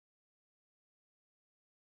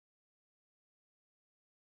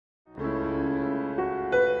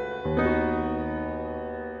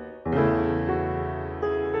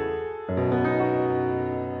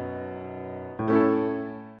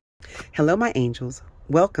Hello, my angels.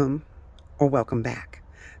 Welcome or welcome back.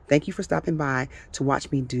 Thank you for stopping by to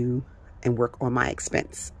watch me do and work on my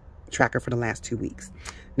expense tracker for the last 2 weeks.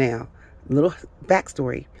 Now, a little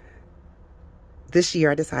backstory. This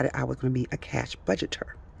year, I decided I was going to be a cash budgeter.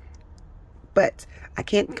 But I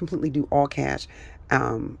can't completely do all cash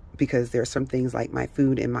because there are some things like my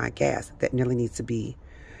food and my gas that nearly needs to be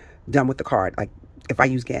done with the card. Like if I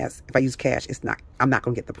use cash, I'm not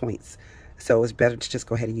going to get the points. So it's better to just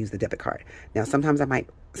go ahead and use the debit card. Now, sometimes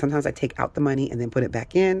I take out the money and then put it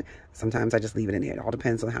back in. Sometimes I just leave it in there. It all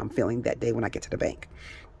depends on how I'm feeling that day when I get to the bank,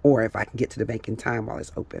 or if I can get to the bank in time while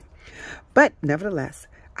it's open. But nevertheless,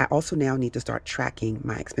 I also now need to start tracking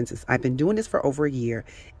my expenses. I've been doing this for over a year.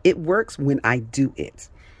 It works when I do it.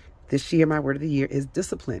 This year, my word of the year is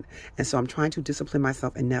discipline. And so I'm trying to discipline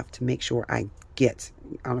myself enough to make sure I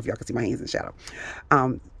don't know if y'all can see my hands in the shadow.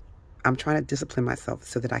 I'm trying to discipline myself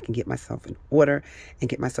so that I can get myself in order and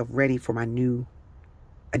get myself ready for my new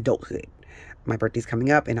adulthood. My birthday's coming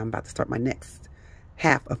up and I'm about to start my next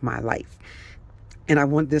half of my life. And I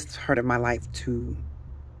want this part of my life to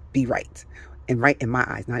be right. And right in my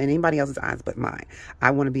eyes, not in anybody else's eyes, but mine. I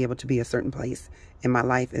want to be able to be a certain place in my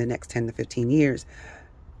life in the next 10 to 15 years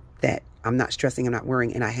that I'm not stressing, I'm not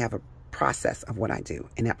worrying, and I have a process of what I do,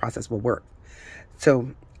 and that process will work. So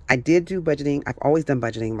I did do budgeting. I've always done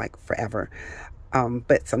budgeting like forever,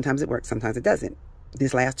 but sometimes it works, sometimes it doesn't.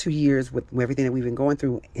 These last 2 years with everything that we've been going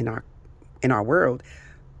through in our world,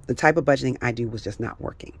 the type of budgeting I do was just not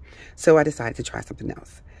working. So I decided to try something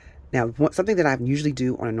else. Now, something that I usually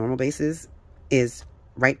do on a normal basis is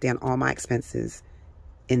write down all my expenses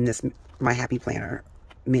in my Happy Planner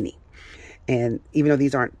Mini. And even though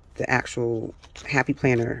these aren't the actual Happy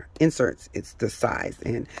Planner inserts, it's the size.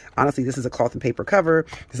 And honestly, this is a cloth and paper cover.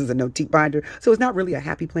 This is a no-teak binder. So it's not really a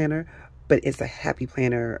Happy Planner, but it's a Happy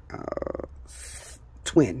Planner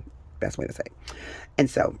twin, best way to say. And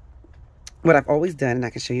so what I've always done, and I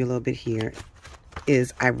can show you a little bit here,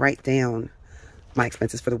 is I write down my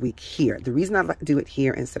expenses for the week here. The reason I do it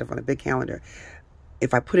here instead of on a big calendar,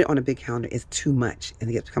 if I put it on a big calendar, it's too much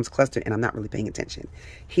and it becomes clustered and I'm not really paying attention.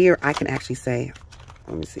 Here I can actually say,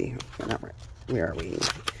 let me see, where are we?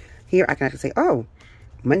 Here I can actually say, oh,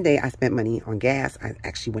 Monday I spent money on gas. I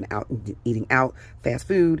actually went out and eating out, fast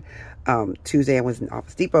food. Tuesday I was in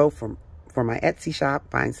Office Depot for my Etsy shop,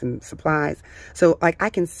 buying some supplies. So like I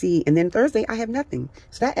can see, and then Thursday I have nothing.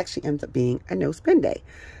 So that actually ends up being a no spend day.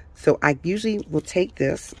 So I usually will take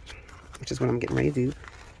this, which is what I'm getting ready to do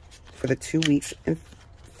for the 2 weeks in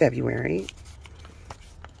February.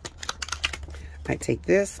 I take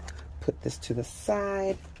this, put this to the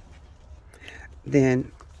side.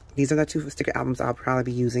 Then these are the 2 sticker albums I'll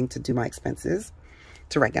probably be using to do my expenses,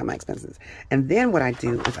 to write down my expenses. And then what I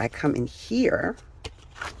do is I come in here.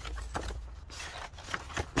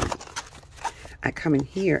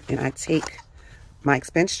 And I take my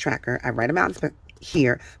expense tracker. I write them out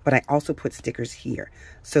here, but I also put stickers here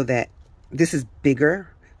so that this is bigger.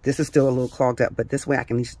 This is still a little clogged up, but this way I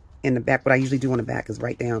can, in the back, what I usually do on the back is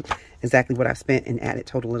write down exactly what I've spent and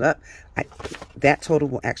total it up. That total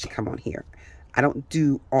will actually come on here. I don't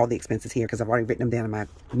do all the expenses here because I've already written them down in my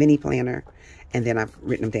mini planner, and then I've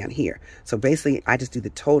written them down here. So basically, I just do the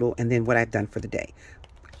total and then what I've done for the day.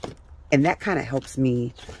 And that kind of helps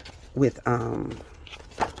me with,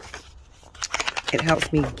 it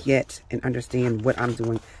helps me get and understand what I'm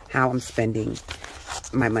doing, how I'm spending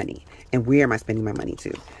my money, and where am I spending my money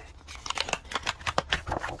to.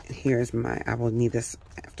 Here's I will need this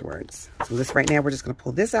afterwards. So this right now, we're just going to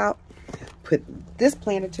pull this out, put this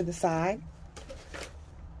planner to the side.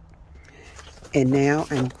 And now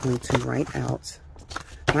I'm going to write out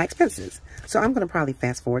my expenses. So I'm going to probably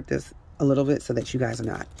fast forward this a little bit so that you guys are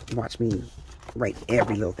not watch me write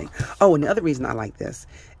every little thing. Oh, and the other reason I like this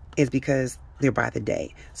is because they're by the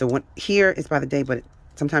day. So here it's by the day, but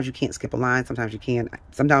sometimes you can't skip a line. Sometimes you can.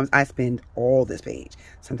 Sometimes I spend all this page.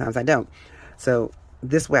 Sometimes I don't. So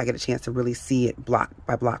this way I get a chance to really see it block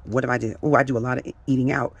by block. What have I did? Oh, I do a lot of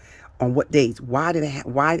eating out. On what days? Why did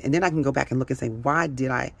why? And then I can go back and look and say, why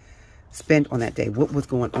did I spend on that day? What was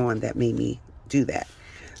going on that made me do that?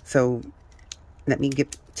 So let me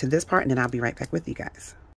get to this part and then I'll be right back with you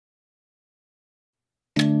guys.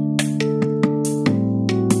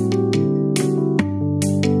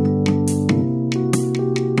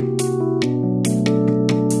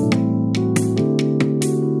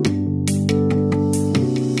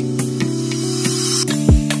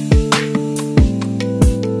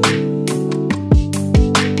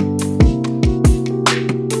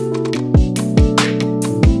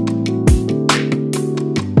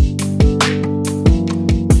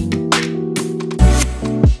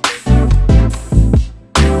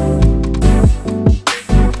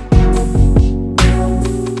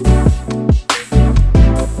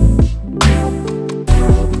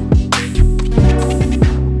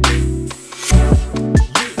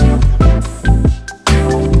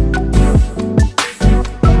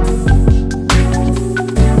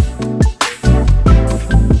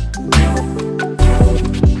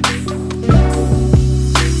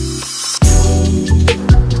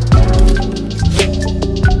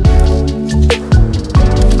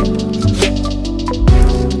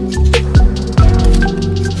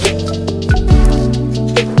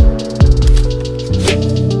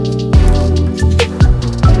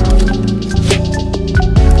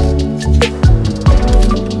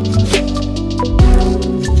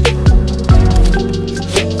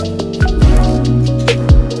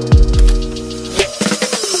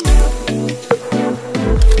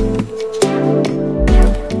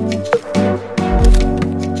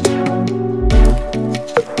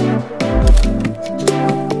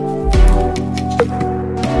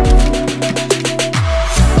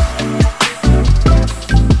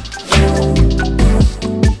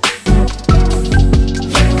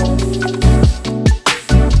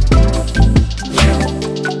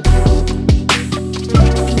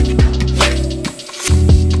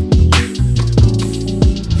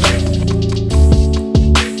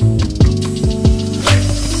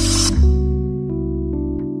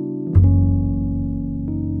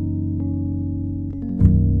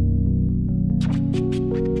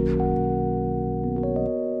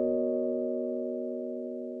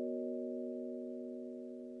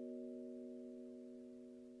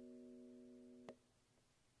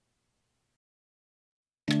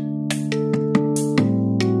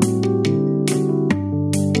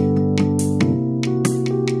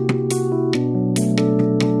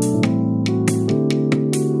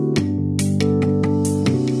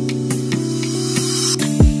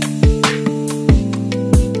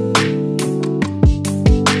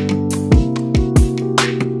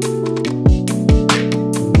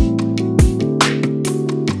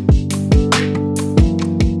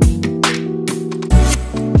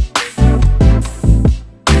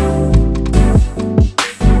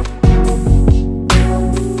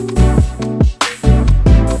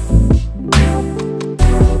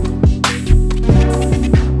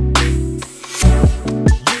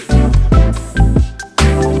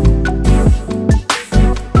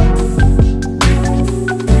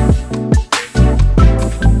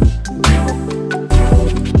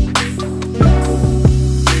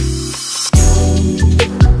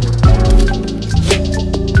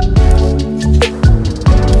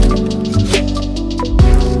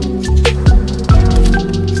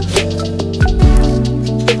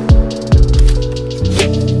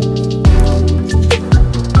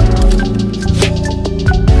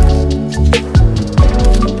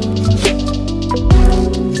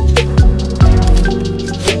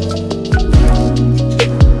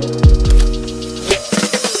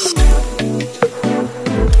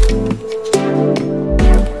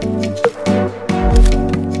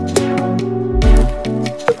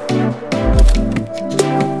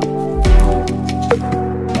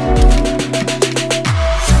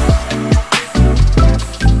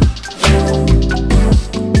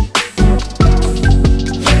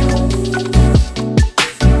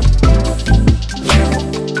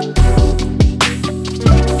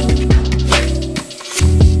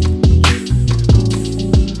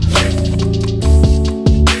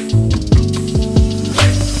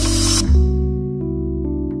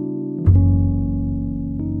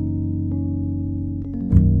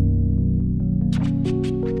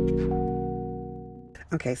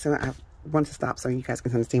 Okay, so I want to stop so you guys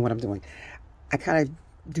can understand what I'm doing. I kind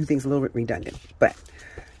of do things a little bit redundant, but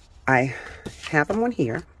I have them on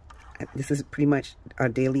here. This is pretty much a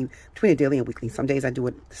daily, between a daily and weekly. Some days I do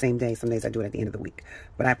it the same day. Some days I do it at the end of the week.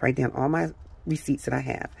 But I write down all my receipts that I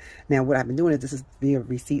have. Now, what I've been doing is this is via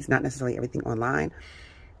receipts, not necessarily everything online.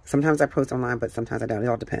 Sometimes I post online, but sometimes I don't. It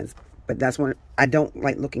all depends. But that's when I don't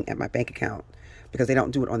like looking at my bank account because they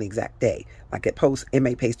don't do it on the exact day. Like it posts, it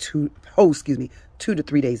may post 2 to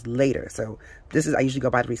 3 days later. So this is, I usually go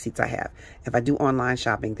by the receipts I have. If I do online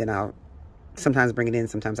shopping, then I'll sometimes bring it in,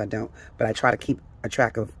 sometimes I don't. But I try to keep a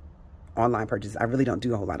track of online purchases. I really don't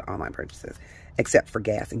do a whole lot of online purchases, except for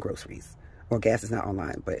gas and groceries. Well, gas is not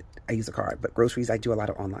online, but I use a card. But groceries, I do a lot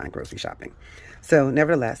of online grocery shopping. So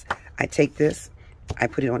nevertheless, I take this, I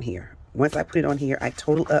put it on here. Once I put it on here, I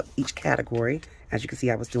total up each category. As you can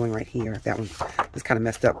see, I was doing right here. That one was kind of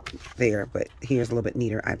messed up there, but here's a little bit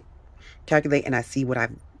neater. I calculate and I see what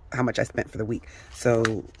how much I spent for the week.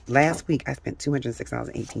 So last week I spent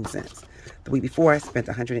 $206.18. The week before I spent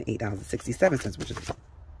 $108.67, which is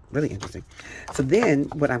really interesting. So then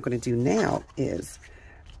what I'm going to do now is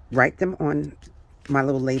write them on my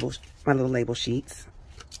little label sheets.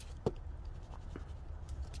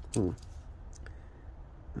 Okay,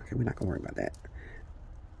 we're not going to worry about that.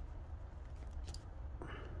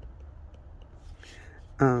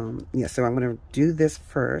 Yeah, so I'm going to do this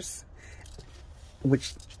first,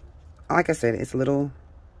 which, like I said, it's a little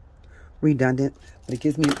redundant, but it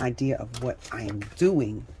gives me an idea of what I am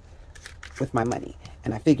doing with my money.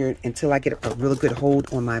 And I figured until I get a really good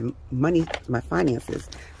hold on my money, my finances,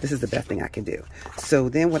 this is the best thing I can do. So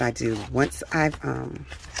then what I do, once I've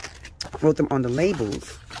wrote them on the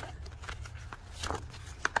labels,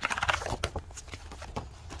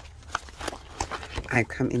 I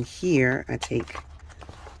come in here, I take,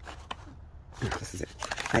 this is it.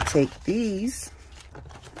 I take these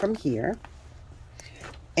from here,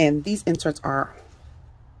 and these inserts are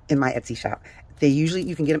in my Etsy shop. They usually,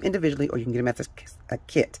 you can get them individually or you can get them as a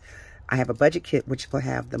kit. I have a budget kit which will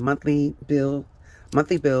have the monthly bill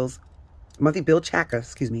tracker,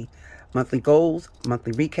 excuse me, monthly goals,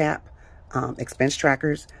 monthly recap, expense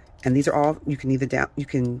trackers, and these are all, you can either you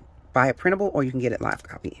can buy a printable or you can get it live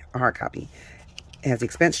copy, a hard copy. It has the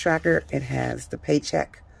expense tracker, it has the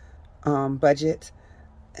paycheck budget,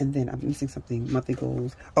 and then I'm missing something, monthly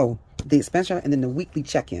goals. Oh, the expense tracker, and then the weekly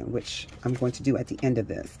check-in, which I'm going to do at the end of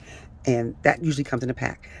this. And that usually comes in a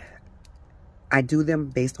pack. I do them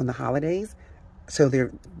based on the holidays. So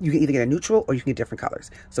you can either get a neutral or you can get different colors.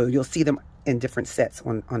 So you'll see them in different sets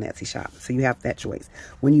on the Etsy shop. So you have that choice.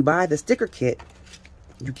 When you buy the sticker kit,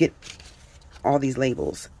 you get all these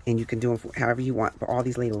labels and you can do them however you want. But all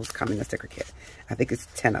these labels come in the sticker kit. I think it's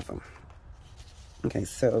 10 of them. Okay,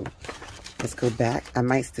 so let's go back. I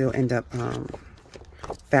might still end up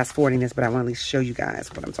fast forwarding this, but I want to at least show you guys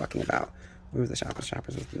what I'm talking about. Where was the shoppers?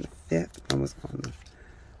 Shoppers was on the 5th. One was on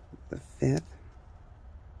the 5th.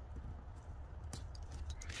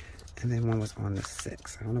 And then one was on the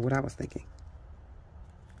 6th. I don't know what I was thinking.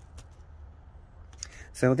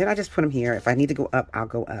 So then I just put them here. If I need to go up, I'll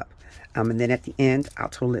go up. And then at the end, I'll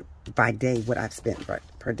total it by day, what I've spent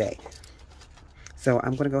per day. So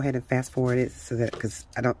I'm going to go ahead and fast forward it so that, because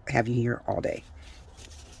I don't have you here all day.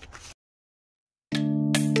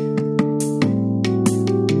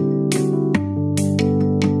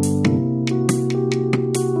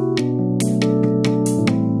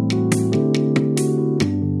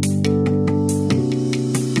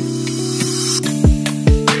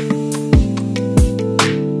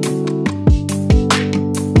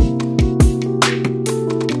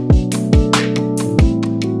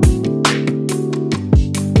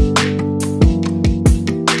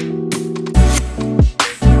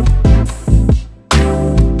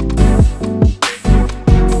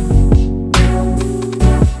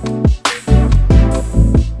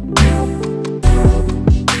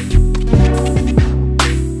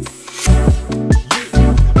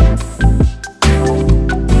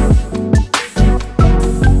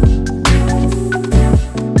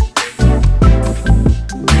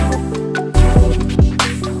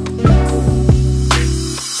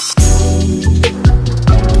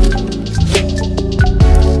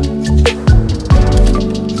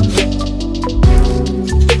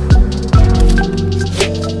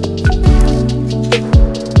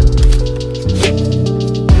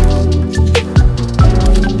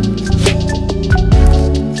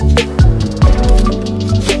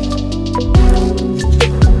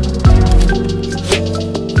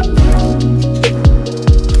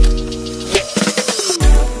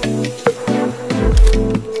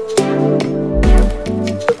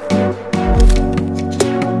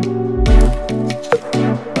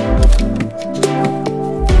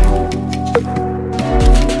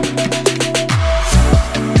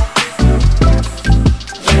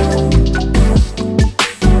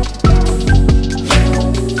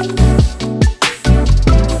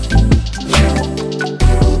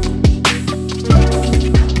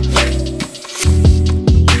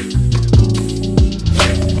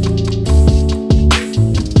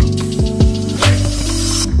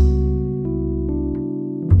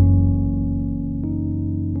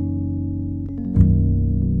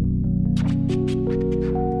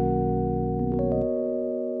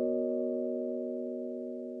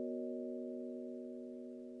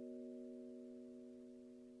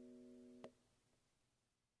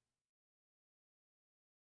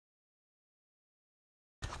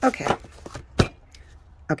 Okay.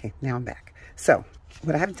 Okay, now I'm back. So,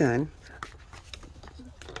 what I have done,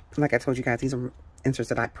 like I told you guys, these are inserts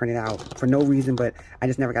that I printed out for no reason, but I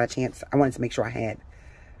just never got a chance. I wanted to make sure I had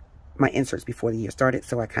my inserts before the year started,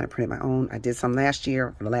 so I kind of printed my own. I did some last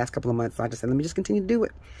year for the last couple of months, so I just said, let me just continue to do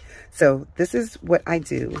it. So, this is what I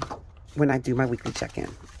do when I do my weekly check-in.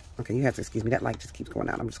 Okay, you have to excuse me. That light just keeps going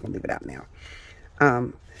out. I'm just going to leave it out now.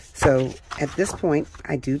 So, at this point,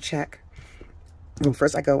 I do check. Well,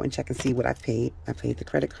 first I go and check and see what I've paid. I paid the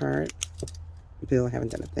credit card bill. I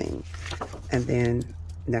haven't done a thing. And then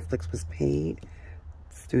Netflix was paid.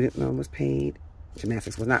 Student loan was paid.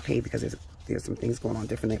 Gymnastics was not paid because there's some things going on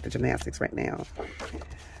differently at the gymnastics right now.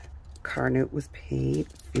 Car note was paid.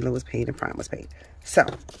 Philo was paid. And Prime was paid. So,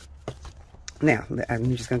 now,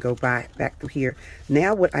 I'm just going to go back through here.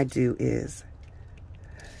 Now what I do is,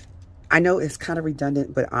 I know it's kind of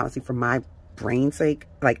redundant, but honestly, for my brain's sake,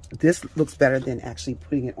 like, this looks better than actually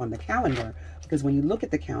putting it on the calendar. Because when you look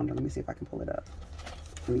at the calendar, let me see if I can pull it up.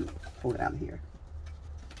 Let me pull it out of here.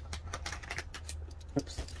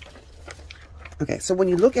 Oops. Okay, so when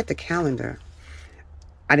you look at the calendar,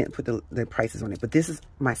 I didn't put the prices on it, but this is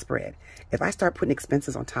my spread. If I start putting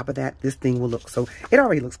expenses on top of that, this thing will look, so it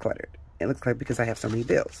already looks cluttered. It looks like because I have so many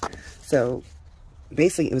bills. So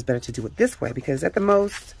basically it was better to do it this way because at the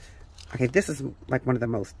most, okay, this is like one of the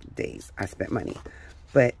most days I spent money.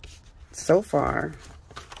 But so far,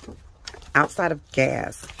 outside of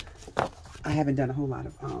gas, I haven't done a whole lot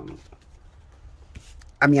of,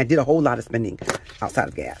 I did a whole lot of spending outside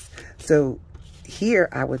of gas. So here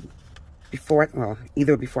I would,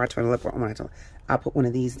 either before I total up or when I total, I'll put one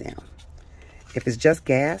of these down. If it's just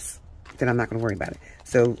gas, then I'm not going to worry about it.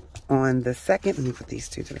 So on the second, let me put these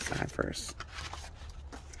two to the side first.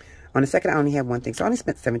 On the second, I only have one thing. So I only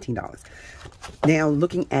spent $17. Now,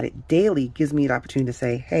 looking at it daily gives me the opportunity to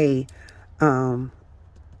say, hey,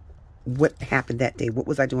 what happened that day? What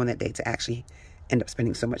was I doing that day to actually end up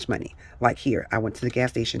spending so much money? Like here, I went to the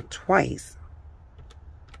gas station twice.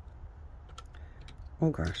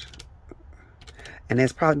 Oh, gosh. And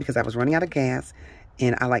that's probably because I was running out of gas.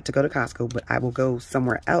 And I like to go to Costco, but I will go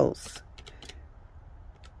somewhere else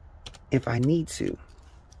if I need to.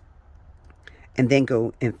 And then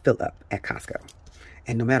go and fill up at Costco.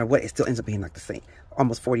 And no matter what, it still ends up being like the same.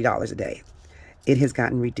 Almost $40 a day. It has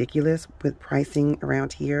gotten ridiculous with pricing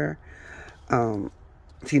around here.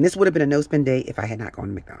 See, this would have been a no-spend day if I had not gone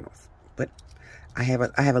to McDonald's. But I have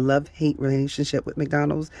a love-hate relationship with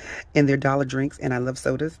McDonald's and their dollar drinks. And I love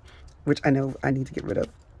sodas, which I know I need to get rid of.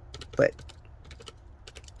 But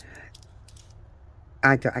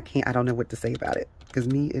I don't know what to say about it. Because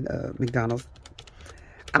me and McDonald's,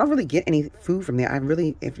 I don't really get any food from there. I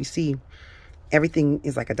really, if you see, everything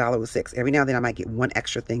is like $1.06. Every now and then I might get one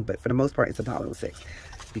extra thing, but for the most part, it's $1.06.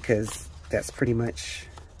 Because that's pretty much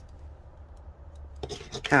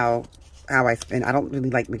how I spend. I don't really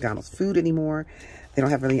like McDonald's food anymore. They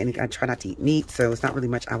don't have really any, I try not to eat meat, so it's not really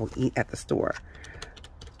much I will eat at the store.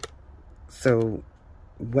 So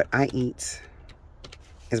what I eat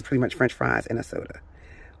is pretty much French fries and a soda.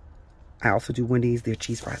 I also do Wendy's, their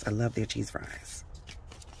cheese fries. I love their cheese fries.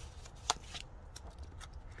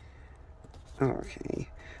 Okay.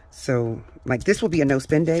 So, like, this will be a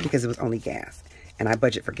no-spend day because it was only gas. And I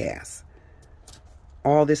budget for gas.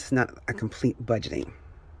 All this is not a complete budgeting.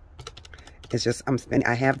 It's just,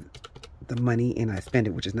 I have the money and I spend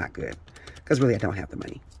it, which is not good. Because really, I don't have the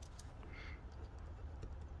money.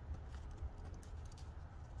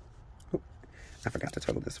 Oh, I forgot to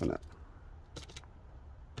total this one up.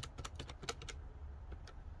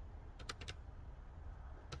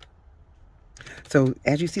 So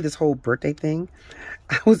as you see this whole birthday thing,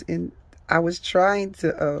 I was trying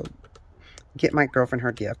to get my girlfriend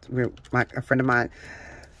her gift. A friend of mine,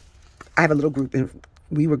 I have a little group and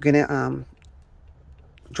we were gonna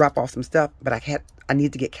drop off some stuff, but I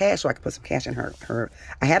needed to get cash so I could put some cash in her.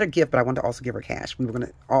 I had her gift, but I wanted to also give her cash. We were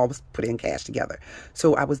gonna all put in cash together.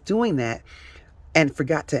 So I was doing that and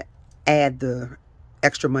forgot to add the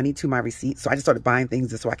extra money to my receipt. So I just started buying things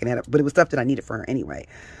just so I can add up. But it was stuff that I needed for her anyway.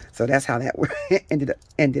 So that's how that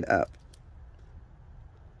ended up.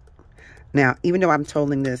 Now, even though I'm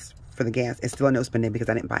totaling this for the gas, it's still a no spending because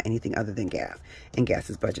I didn't buy anything other than gas. And gas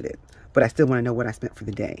is budgeted. But I still want to know what I spent for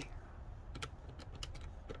the day.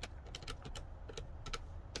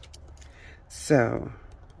 So,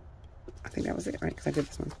 I think that was it, right? Because I did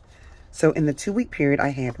this one. So, in the 2-week period, I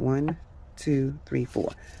had 1, 2, 3,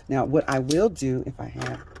 4. Now, what I will do if I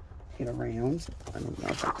have it around, I don't know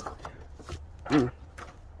if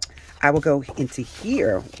I will go into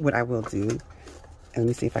here. What I will do, and let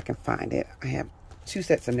me see if I can find it. I have 2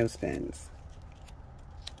 sets of no spends.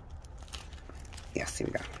 Yes, here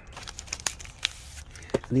we go.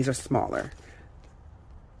 And these are smaller.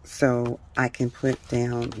 So I can put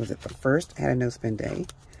down, was it the first? I had a no spend day.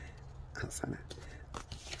 Outside.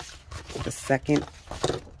 The second,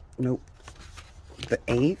 nope. The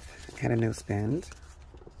 8th had a no spend.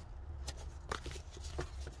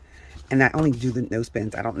 And I only do the no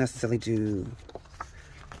spends. I don't necessarily do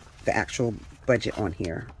the actual budget on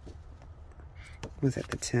here. Was it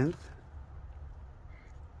the 10th?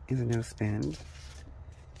 Is a no spend.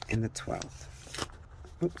 And the 12th.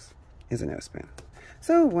 Oops. Is a no spend.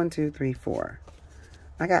 So 1, 2, 3, 4.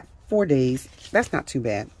 I got 4 days. That's not too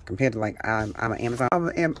bad compared to like I'm an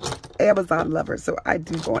Amazon lover, so I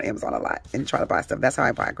do go on Amazon a lot and try to buy stuff. That's how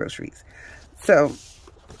I buy groceries. So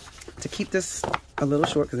to keep this a little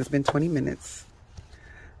short, because it's been 20 minutes.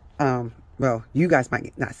 Well, you guys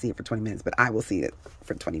might not see it for 20 minutes, but I will see it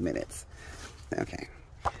for 20 minutes. Okay.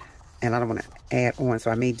 And I don't want to add on, so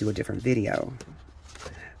I may do a different video.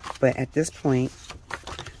 But at this point,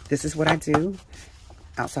 this is what I do.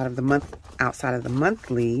 Outside of the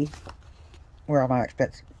monthly, where all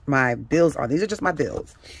my bills are. These are just my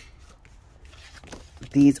bills.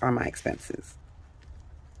 These are my expenses.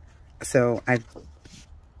 So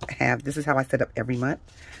this is how I set up every month.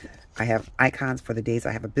 I have icons for the days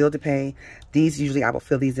I have a bill to pay. These usually I will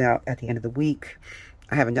fill these out at the end of the week.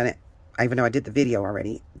 I haven't done it, even though I did the video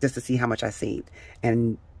already, just to see how much I saved.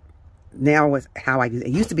 And now is how I do it.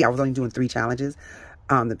 It used to be I was only doing 3 challenges.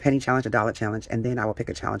 The penny challenge, a dollar challenge, and then I will pick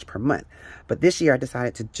a challenge per month. But this year I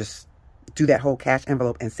decided to just do that whole cash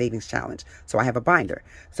envelope and savings challenge. So I have a binder.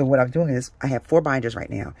 So what I'm doing is I have 4 binders right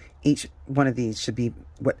now. Each one of these should be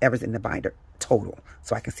whatever's in the binder total,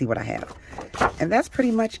 so I can see what I have. And that's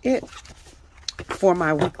pretty much it for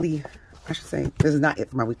my weekly, I should say, this is not it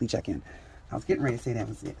for my weekly check-in. I was getting ready to say that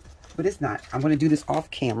was it, but it's not. I'm going to do this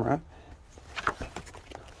off camera.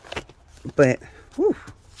 But, whew.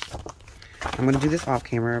 I'm going to do this off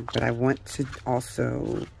camera, but I want to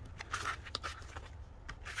also,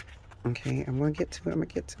 okay, I'm going to get to it. I'm going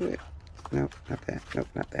to get to it. Nope, not that. Nope,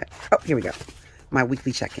 not that. Oh, here we go. My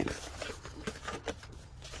weekly check-in.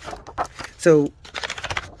 So,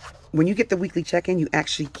 when you get the weekly check-in, you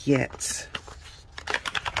actually get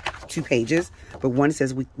 2 pages. But one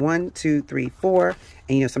says week 1, 2, 3, 4.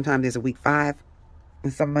 And, you know, sometimes there's a week 5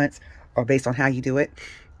 in some months, or based on how you do it.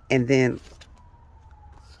 And then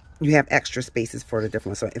you have extra spaces for the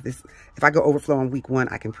different ones. So if I go overflow on week 1,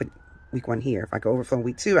 I can put week 1 here. If I go overflow on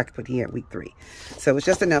week 2, I can put here at week 3. So it's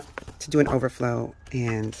just enough to do an overflow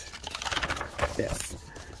and this.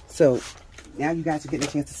 So now you guys are getting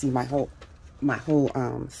a chance to see my whole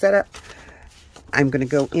setup. I'm going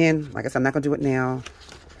to go in, like I said, I'm not going to do it now.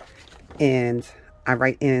 And I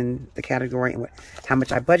write in the category and how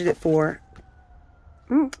much I budgeted for.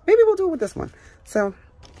 Maybe we'll do it with this one. So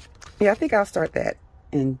yeah, I think I'll start that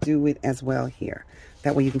and do it as well here.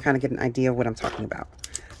 That way you can kind of get an idea of what I'm talking about.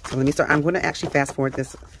 So let me start. I'm going to actually fast forward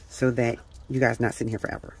this so that you guys are not sitting here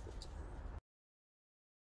forever.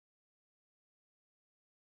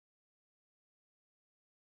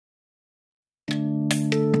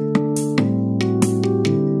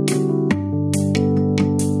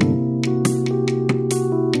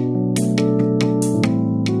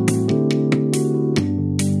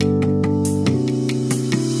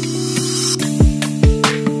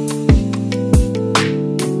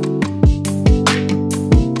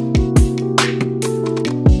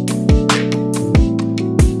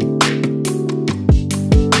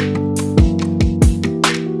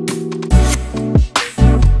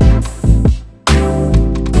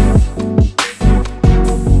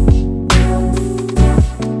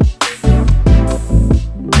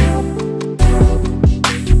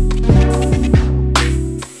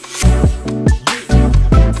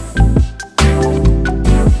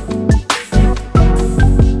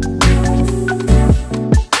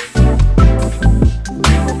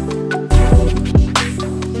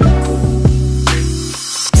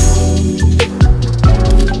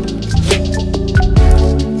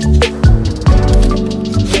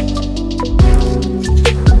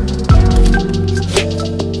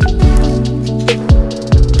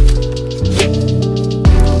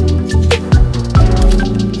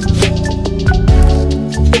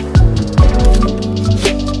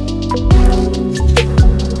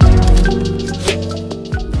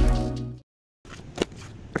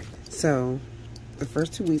 So the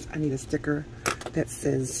first 2 weeks, I need a sticker that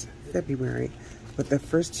says February. But the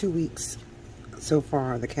first 2 weeks so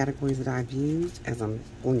far, the categories that I've used, as I'm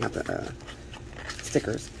pulling out the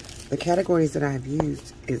stickers, the categories that I've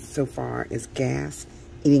used so far is gas,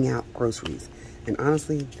 eating out, groceries. And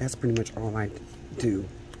honestly, that's pretty much all I do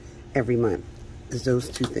every month, is those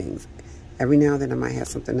 2 things. Every now and then I might have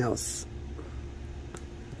something else.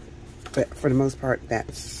 But for the most part,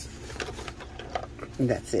 that's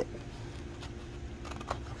it.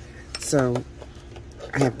 So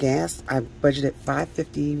I have gas. I budgeted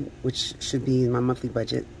 $5.50, which should be in my monthly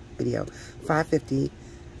budget video. $5.50.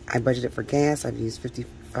 I budgeted for gas. I've used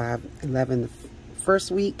 $55.11 the first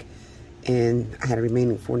week, and I had a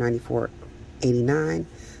remaining $494.89.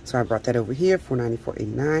 So I brought that over here,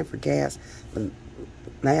 $494.89 for gas. But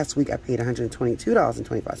last week I paid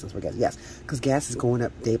 $122.25 for gas. Yes, because gas is going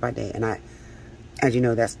up day by day, and as you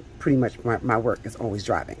know, that's pretty much my work is always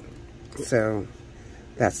driving. So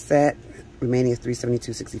that's that. Remaining is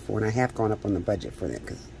 $372.64, and I have gone up on the budget for that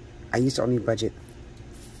because I used to only budget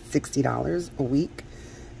 $60 a week,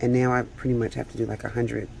 and now I pretty much have to do like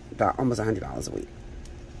almost $100 a week,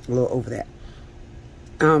 a little over that.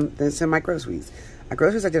 Then some of my groceries. My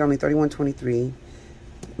groceries I did only $31.23,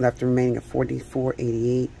 left the remaining of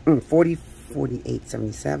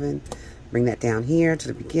 $48.77. Bring that down here to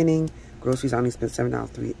the beginning. Groceries I only spent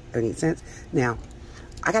 $7.38. Now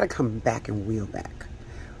I gotta come back and wheel back.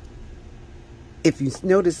 If you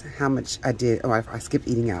notice how much I did, oh, I skipped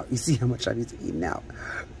eating out. You see how much I need to eat out.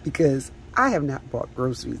 Because I have not bought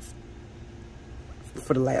groceries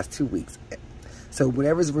for the last 2 weeks. So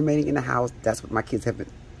whatever's remaining in the house, that's what my kids have been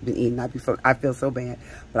eating. I feel so bad.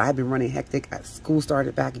 But I've been running hectic. School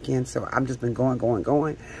started back again, so I've just been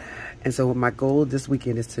going. And so my goal this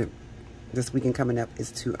weekend coming up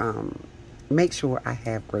is to make sure I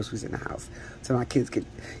have groceries in the house so my kids can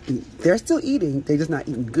eat. They're still eating, they're just not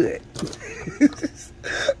eating good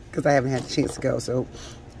because I haven't had a chance to go. So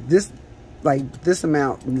this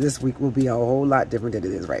amount this week will be a whole lot different than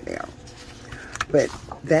it is right now. But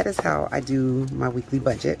that is how I do my weekly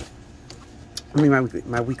budget. I mean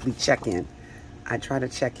my weekly check-in. I try to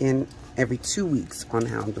check in every 2 weeks on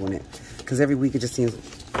how I'm doing it, because every week it just seems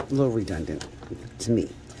a little redundant to me.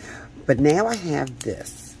 But now I have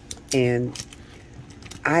this, and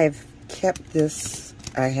I've kept this.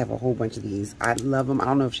 I have a whole bunch of these. I love them. I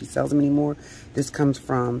don't know if she sells them anymore. This comes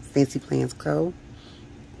from Fancy Plans Co.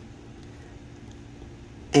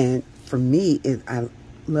 And for me, I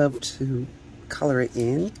love to color it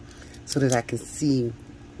in so that I can see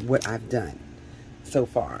what I've done so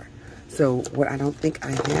far. So what I don't think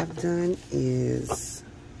I have done is,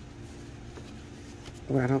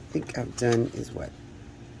 what?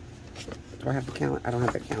 Do I have the calendar? I don't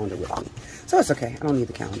have the calendar with me. So it's okay. I don't need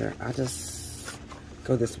the calendar. I'll just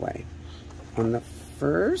go this way. On the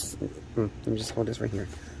first, let me just hold this right here.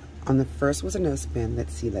 On the first was a no spend.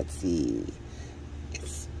 Let's see.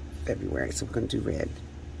 It's February, so we're going to do red.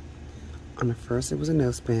 On the first, it was a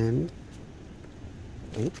no spend.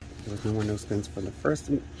 Okay. There was no more no spends for the first.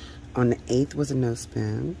 On the 8th was a no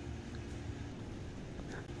spend.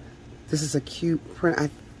 This is a cute print. I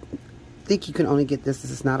think you can only get this.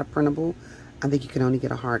 This is not a printable. I think you can only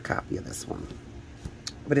get a hard copy of this one.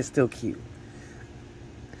 But it's still cute.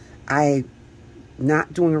 I'm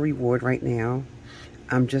not doing a reward right now.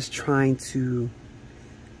 I'm just trying to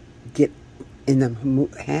get in the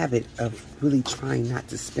habit of really trying not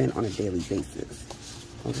to spend on a daily basis.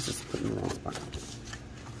 Oh, this is put in the wrong spot.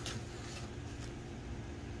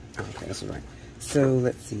 Okay, that's right. So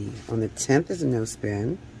let's see. On the 10th is a no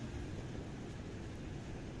spend.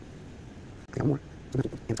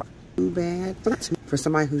 Too bad. For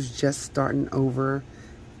somebody who's just starting over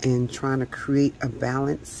and trying to create a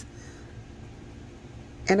balance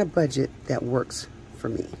and a budget that works for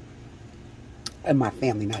me and my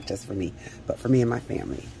family, not just for me, but for me and my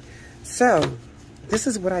family. So this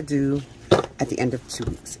is what I do at the end of 2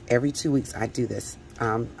 weeks. Every 2 weeks I do this.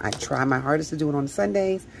 I try my hardest to do it on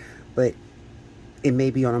Sundays, but it may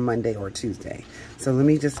be on a Monday or a Tuesday. So let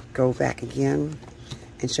me just go back again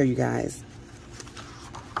and show you guys.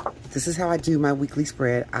 This is how I do my weekly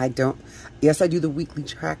spread. Yes, I do the weekly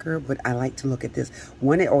tracker, but I like to look at this.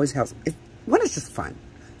 One, it always helps. One, it's just fun.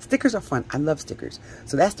 Stickers are fun. I love stickers.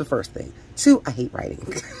 So that's the first thing. 2, I hate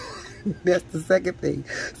writing. That's the second thing.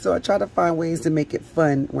 So I try to find ways to make it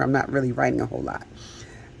fun where I'm not really writing a whole lot.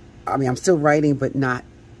 I mean, I'm still writing, but not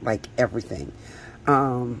like everything.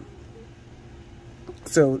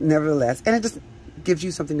 So nevertheless, and it just gives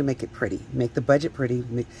you something to make it pretty. Make the budget pretty.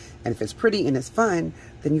 And if it's pretty and it's fun,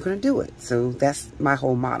 then you're going to do it. So that's my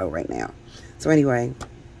whole motto right now. So anyway,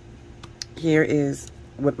 here is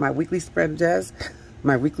what my weekly spread does.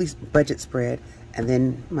 My weekly budget spread. And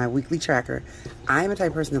then my weekly tracker. I am a type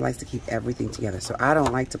of person that likes to keep everything together. So I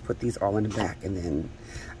don't like to put these all in the back. And then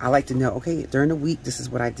I like to know, okay, during the week, this is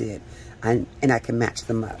what I did. And I can match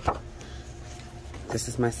them up. This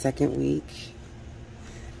is my second week.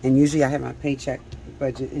 And usually I have my paycheck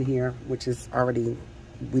budget in here, which is already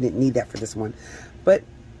we didn't need that for this one. But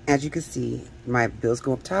as you can see, my bills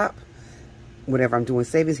go up top. Whatever I'm doing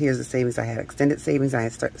savings, here's the savings. I had extended savings. I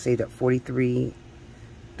had saved up $43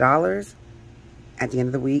 at the end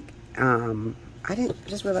of the week. I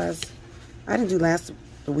just realized I didn't do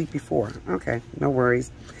the week before. Okay, no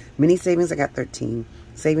worries. Mini savings, I got 13.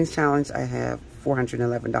 Savings challenge, I have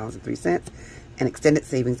 $411.03. And extended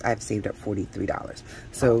savings, I've saved up $43.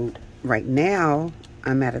 So right now,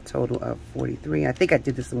 I'm at a total of 43. I think I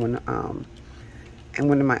did this in one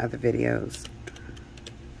of my other videos.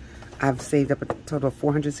 I've saved up a total of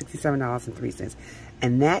 $467.03.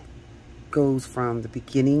 And that goes from the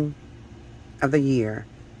beginning of the year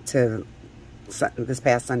to this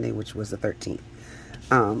past Sunday, which was the 13th.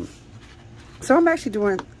 So I'm actually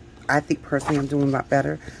doing, I think personally, I'm doing a lot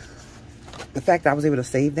better. The fact that I was able to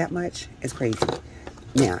save that much is crazy.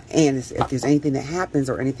 Now, and if there's anything that happens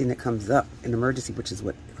or anything that comes up, an emergency, which is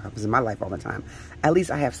what happens in my life all the time, at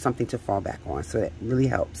least I have something to fall back on. So it really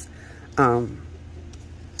helps.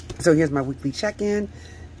 So here's my weekly check-in.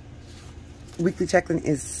 Weekly check-in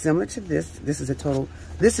is similar to this. This is a total,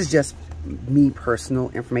 this is just me personal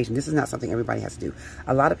information. This is not something everybody has to do.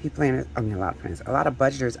 A lot of people, a lot of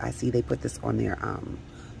budgeters, I see they put this on their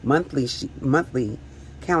monthly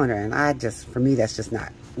calendar, and for me, that's just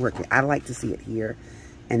not working. I like to see it here,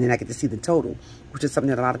 and then I get to see the total, which is something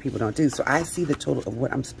that a lot of people don't do. So I see the total of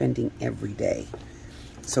what I'm spending every day.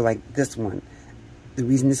 So like this one, the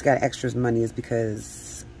reason this got extras money is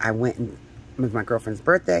because I went and with my girlfriend's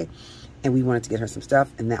birthday, and we wanted to get her some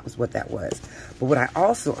stuff, and that was what that was. But what I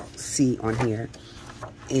also see on here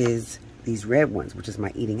is these red ones, which is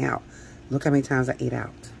my eating out. Look how many times I ate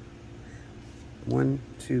out. 1,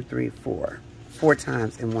 2, 3, 4. 4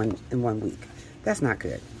 times in one week. That's not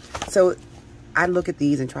good. So I look at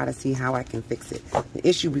these and try to see how I can fix it. The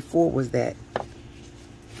issue before was that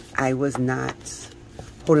I was not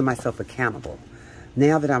holding myself accountable.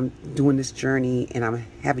 Now that I'm doing this journey and I'm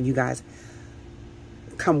having you guys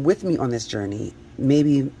come with me on this journey,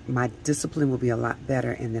 maybe my discipline will be a lot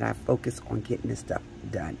better, and that I focus on getting this stuff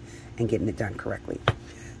done and getting it done correctly.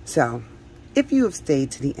 So if you have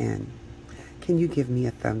stayed to the end, can you give me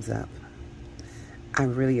a thumbs up? I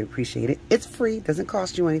really appreciate it. It's free, doesn't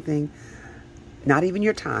cost you anything, not even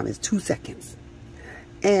your time. It's 2 seconds.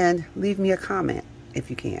 And leave me a comment if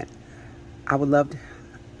you can. I would love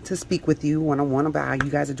to speak with you one-on-one about how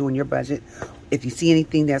you guys are doing your budget. If you see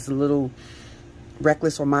anything that's a little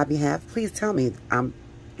reckless on my behalf, please tell me. I'm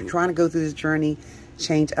trying to go through this journey,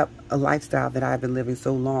 change up a lifestyle that I've been living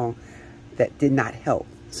so long that did not help.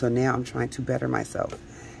 So now I'm trying to better myself.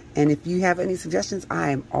 And if you have any suggestions,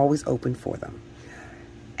 I am always open for them.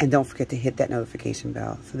 And don't forget to hit that notification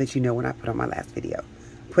bell so that you know when I put up my next video.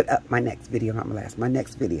 My next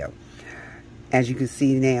video. As you can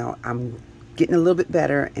see now, I'm getting a little bit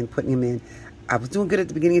better and putting them in. I was doing good at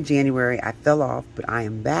the beginning of January. I fell off, but I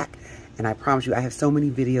am back. And I promise you, I have so many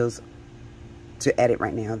videos to edit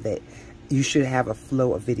right now that you should have a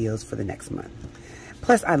flow of videos for the next month.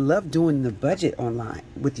 Plus, I love doing the budget online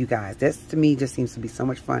with you guys. That, to me, just seems to be so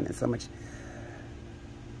much fun and so much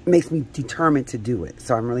makes me determined to do it.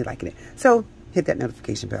 So I'm really liking it. So hit that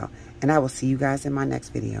notification bell, and I will see you guys in my next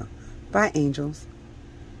video. Bye, angels.